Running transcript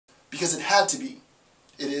because it had to be.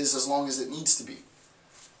 It is as long as it needs to be.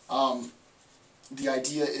 The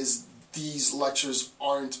idea is these lectures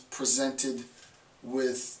aren't presented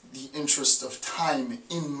with the interest of time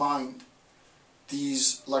in mind.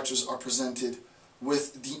 These lectures are presented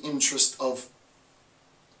with the interest of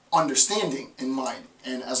understanding in mind.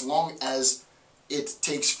 And as long as it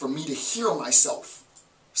takes for me to hear myself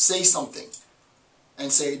say something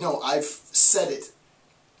and say, no, I've said it,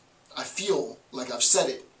 I feel like I've said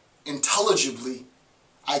it intelligibly,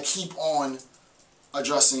 I keep on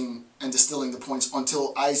addressing and distilling the points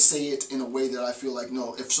until I say it in a way that I feel like,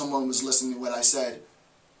 no, if someone was listening to what I said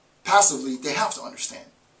passively, they have to understand.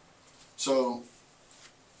 So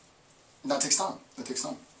that takes time. That takes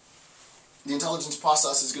time. The intelligence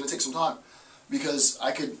process is going to take some time, because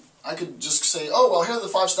I could just say, oh, well, here are the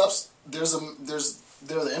 5 steps. There are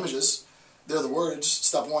the images. There are the words.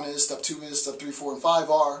 Step 1 is, step 2 is, step 3, 4, and 5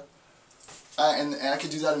 are. And I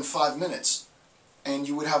could do that in 5 minutes. And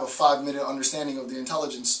you would have a 5-minute understanding of the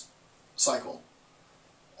intelligence cycle.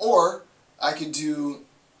 Or I could do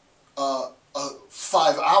a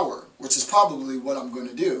 5-hour, which is probably what I'm going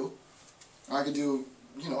to do. Or I could do,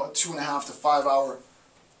 a 2.5 to 5 hour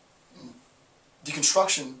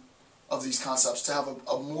deconstruction of these concepts to have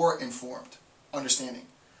a more informed understanding.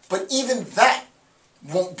 But even that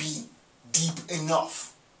won't be deep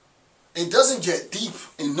enough. It doesn't get deep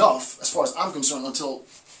enough, as far as I'm concerned, until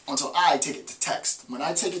I take it to text. When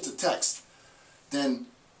I take it to text, then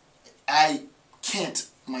I can't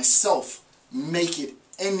myself make it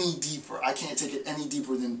any deeper. I can't take it any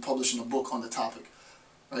deeper than publishing a book on the topic,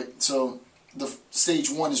 right? So the stage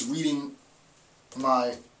 1 is reading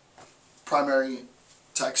my primary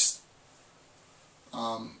text,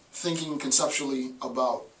 thinking conceptually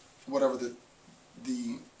about whatever the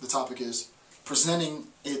topic is, presenting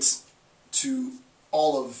it to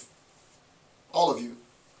all of you,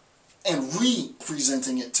 and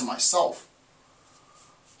re-presenting it to myself,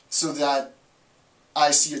 so that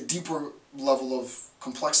I see a deeper level of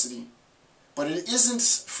complexity. But it isn't,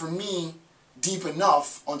 for me, deep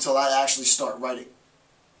enough until I actually start writing.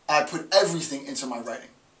 I put everything into my writing.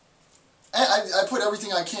 And I put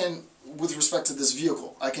everything I can with respect to this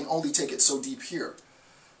vehicle. I can only take it so deep here.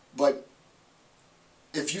 But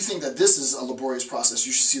if you think that this is a laborious process,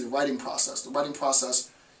 you should see the writing process. The writing process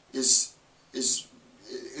is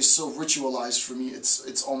so ritualized for me.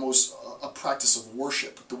 It's almost a practice of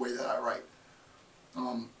worship, the way that I write.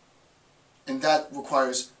 And that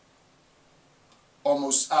requires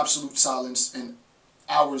almost absolute silence and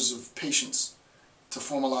hours of patience to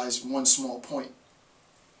formalize one small point.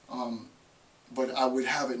 But I would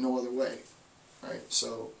have it no other way, right?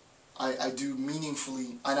 So I do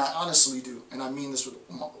meaningfully, and I honestly do, and I mean this with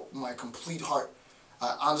my complete heart,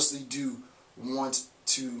 I honestly do want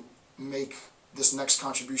to make this next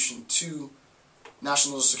contribution to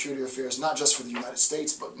national security affairs, not just for the United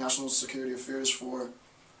States, but national security affairs for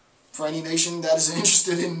any nation that is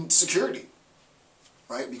interested in security,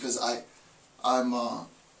 right? Because I'm a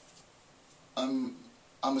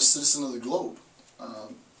citizen of the globe,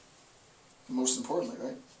 most importantly,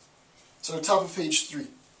 right? So the top of page 3,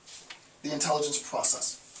 the intelligence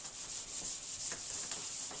process.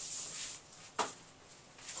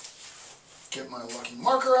 Get my lucky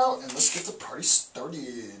marker out and let's get the party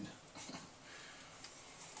started.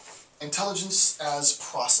 Intelligence as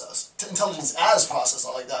process. Intelligence as process,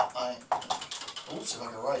 I like that. Oops, if I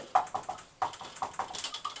can write.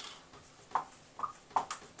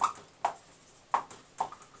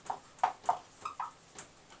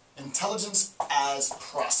 Intelligence as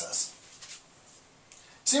process.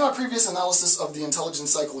 See my previous analysis of the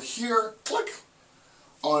intelligence cycle here, click,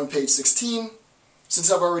 on page 16. Since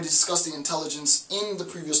I've already discussed the intelligence in the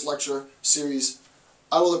previous lecture series,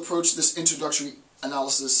 I will approach this introductory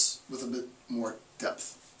analysis with a bit more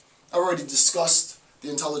depth. I've already discussed the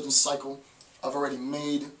intelligence cycle. I've already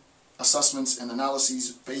made assessments and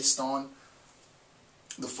analyses based on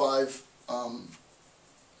the five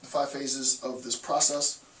phases of this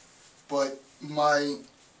process. But my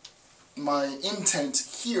intent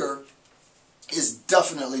here is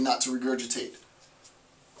definitely not to regurgitate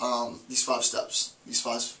these 5 steps, these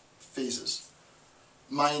 5 phases.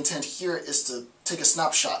 My intent here is to take a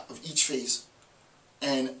snapshot of each phase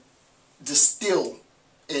and distill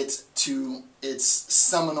it to its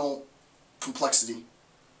seminal complexity,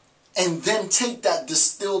 and then take that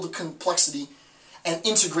distilled complexity and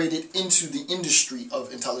integrate it into the industry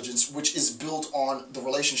of intelligence, which is built on the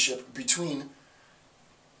relationship between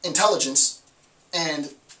intelligence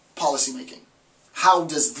and policymaking. How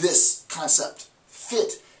does this concept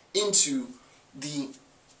fit into the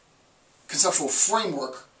conceptual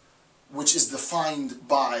framework which is defined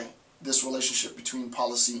by this relationship between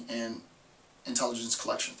policy and intelligence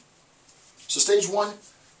collection. So stage one,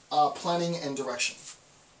 planning and direction.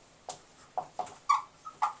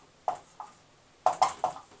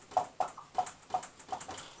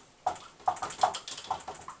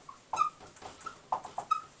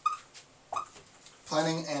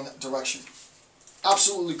 Planning and direction.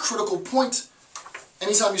 Absolutely critical point.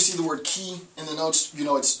 Anytime you see the word key in the notes, you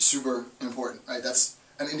know it's super important, right? That's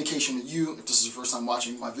an indication to you, if this is the first time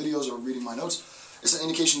watching my videos or reading my notes, it's an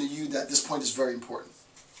indication to you that this point is very important.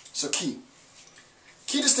 So key.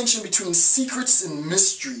 Key distinction between secrets and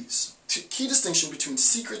mysteries. Key distinction between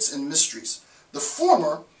secrets and mysteries. The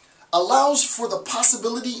former allows for the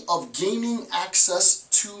possibility of gaining access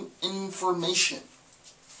to information.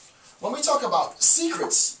 When we talk about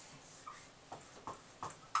secrets,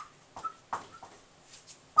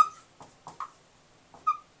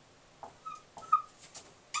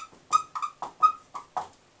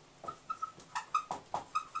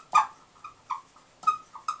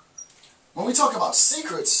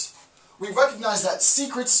 we recognize that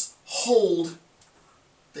secrets hold,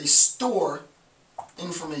 they store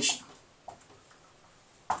information.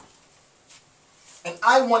 And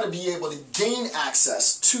I want to be able to gain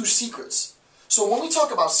access to secrets. So when we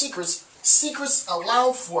talk about secrets, secrets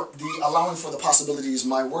allow for allowing for the possibility is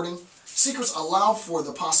my wording. Secrets allow for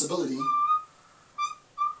the possibility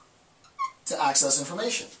to access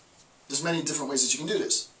information. There's many different ways that you can do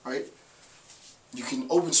this, right? You can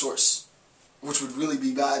open source, which would really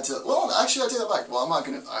be bad to, well, actually I take that back. Well, I'm not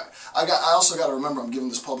going to, I also got to remember I'm giving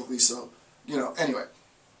this publicly, so, you know, anyway.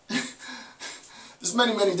 There's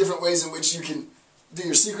many, many different ways in which you can do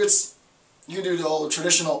your secrets. You can do the old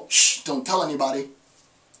traditional, shh, don't tell anybody.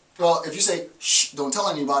 Well, if you say, shh, don't tell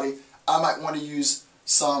anybody, I might want to use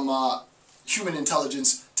some human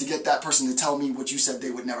intelligence to get that person to tell me what you said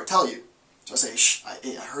they would never tell you. So I say, shh,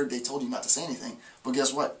 I heard they told you not to say anything, but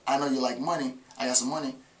guess what? I know you like money. I got some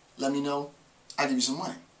money. Let me know. I give you some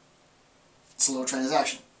money. It's a little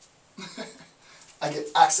transaction. I get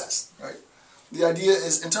access, right? The idea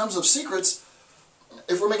is, in terms of secrets,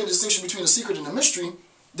 if we're making a distinction between a secret and a mystery,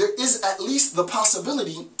 there is at least the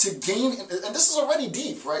possibility to gain, and this is already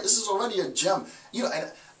deep, right? This is already a gem. You know, and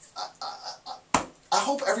I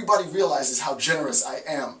hope everybody realizes how generous I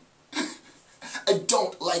am. I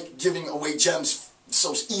don't like giving away gems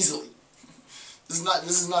so easily.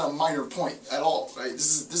 This is not a minor point at all, right?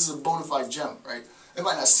 This is a bona fide gem, right? It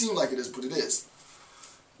might not seem like it is, but it is.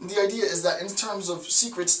 And the idea is that in terms of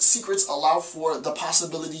secrets, secrets allow for the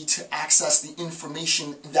possibility to access the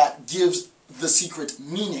information that gives the secret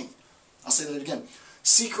meaning. I'll say that again.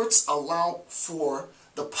 Secrets allow for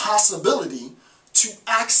the possibility to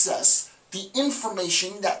access the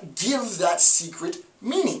information that gives that secret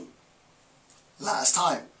meaning. Last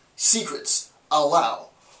time, secrets allow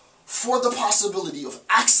for the possibility of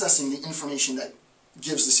accessing the information that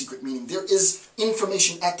gives the secret meaning. There is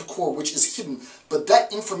information at the core which is hidden, but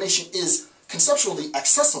that information is conceptually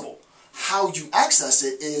accessible. How you access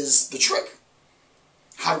it is the trick.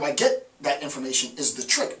 How do I get that information is the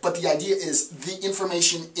trick. But the idea is the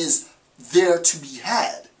information is there to be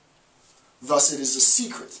had. Thus it is a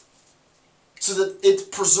secret. So that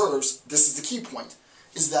it preserves, this is the key point,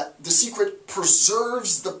 is that the secret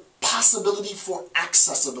preserves the possibility for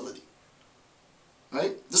accessibility.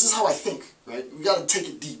 Right? This is how I think, right? We got to take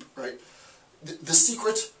it deep, right? The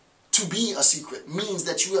secret, to be a secret, means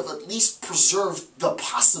that you have at least preserved the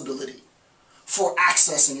possibility for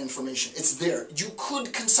accessing information. It's there. You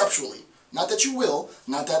could conceptually, not that you will,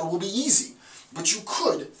 not that it will be easy, but you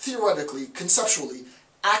could, theoretically, conceptually,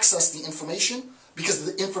 access the information because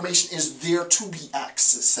the information is there to be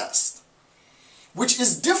accessed. Which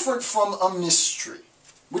is different from a mystery.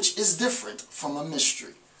 Which is different from a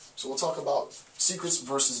mystery. So we'll talk about secrets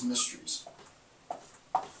versus mysteries.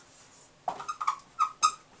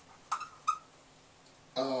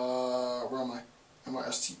 Where am I?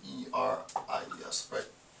 M-Y-S-T-E-R-I-E-S, right?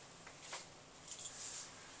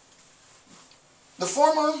 The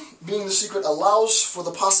former, being the secret, allows for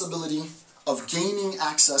the possibility of gaining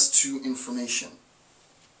access to information.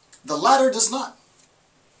 The latter does not.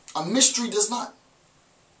 A mystery does not.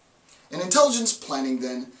 In intelligence planning,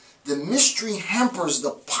 then, the mystery hampers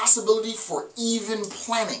the possibility for even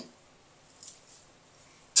planning.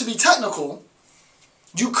 To be technical,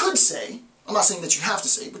 you could say, I'm not saying that you have to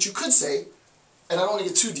say, but you could say, and I don't want to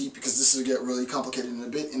get too deep because this will get really complicated in a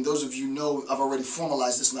bit, and those of you know I've already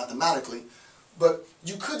formalized this mathematically, but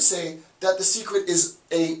you could say that the secret is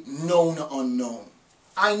a known unknown.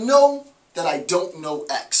 I know that I don't know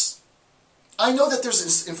X. I know that there's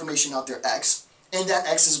this information out there, X, and that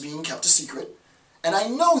X is being kept a secret. And I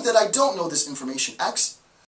know that I don't know this information, X,